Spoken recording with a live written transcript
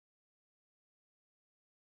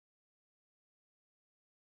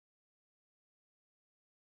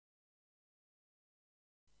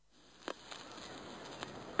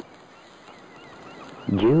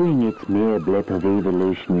During its mere blip of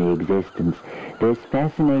evolutionary existence, this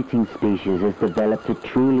fascinating species has developed a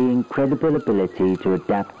truly incredible ability to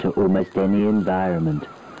adapt to almost any environment.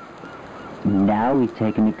 Now we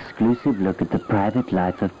take an exclusive look at the private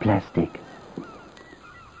life of plastic.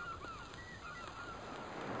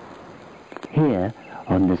 Here,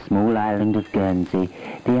 on the small island of Guernsey,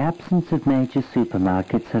 the absence of major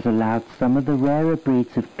supermarkets has allowed some of the rarer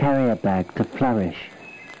breeds of carrier bag to flourish.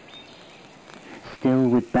 Still,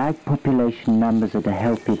 with bag population numbers at a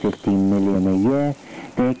healthy 15 million a year,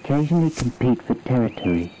 they occasionally compete for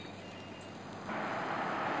territory.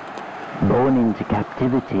 Born into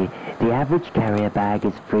captivity, the average carrier bag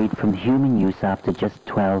is freed from human use after just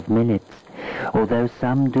 12 minutes, although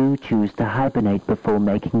some do choose to hibernate before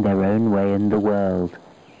making their own way in the world.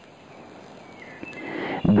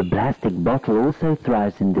 The plastic bottle also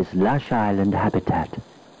thrives in this lush island habitat.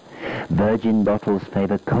 Virgin bottles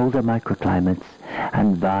favor colder microclimates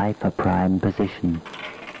and vie for prime position.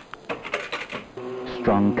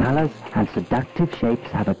 Strong colors and seductive shapes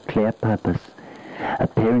have a clear purpose.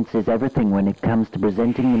 Appearance is everything when it comes to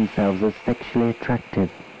presenting themselves as sexually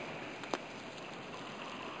attractive.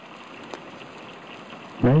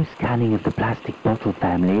 Most canning of the plastic bottle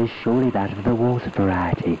family is surely that of the water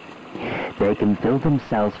variety. They can fill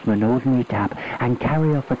themselves from an ordinary tap and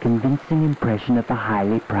carry off a convincing impression of a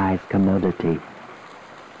highly prized commodity.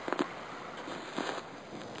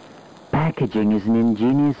 Packaging is an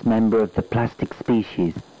ingenious member of the plastic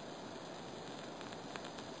species.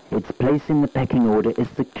 Its place in the pecking order is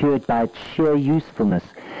secured by its sheer usefulness,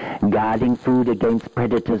 guarding food against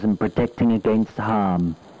predators and protecting against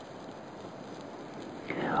harm.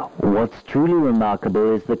 What's truly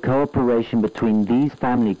remarkable is the cooperation between these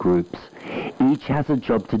family groups. Each has a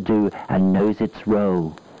job to do and knows its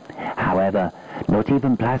role. However, not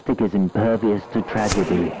even plastic is impervious to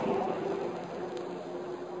tragedy.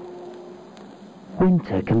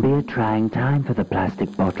 Winter can be a trying time for the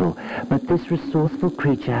plastic bottle, but this resourceful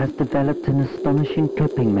creature has developed an astonishing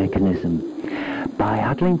coping mechanism. By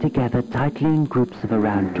huddling together tightly in groups of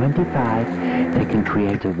around 25, they can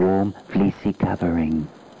create a warm, fleecy covering.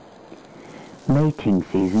 Mating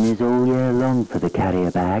season is all year long for the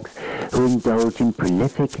carrier bags, who indulge in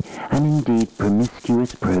prolific and indeed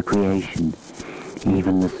promiscuous procreation.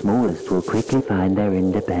 Even the smallest will quickly find their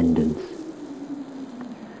independence.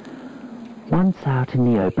 Once out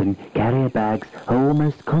in the open, carrier bags are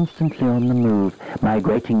almost constantly on the move,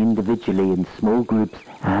 migrating individually in small groups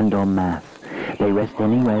and en masse. They rest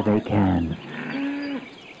anywhere they can.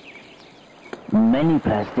 Many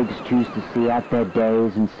plastics choose to see out their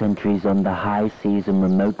days and centuries on the high seas and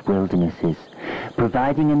remote wildernesses,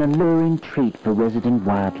 providing an alluring treat for resident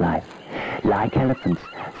wildlife. Like elephants,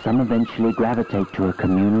 some eventually gravitate to a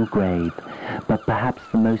communal grave, but perhaps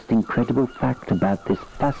the most incredible fact about this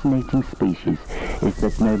fascinating species is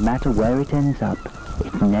that no matter where it ends up,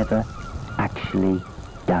 it never actually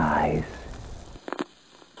dies.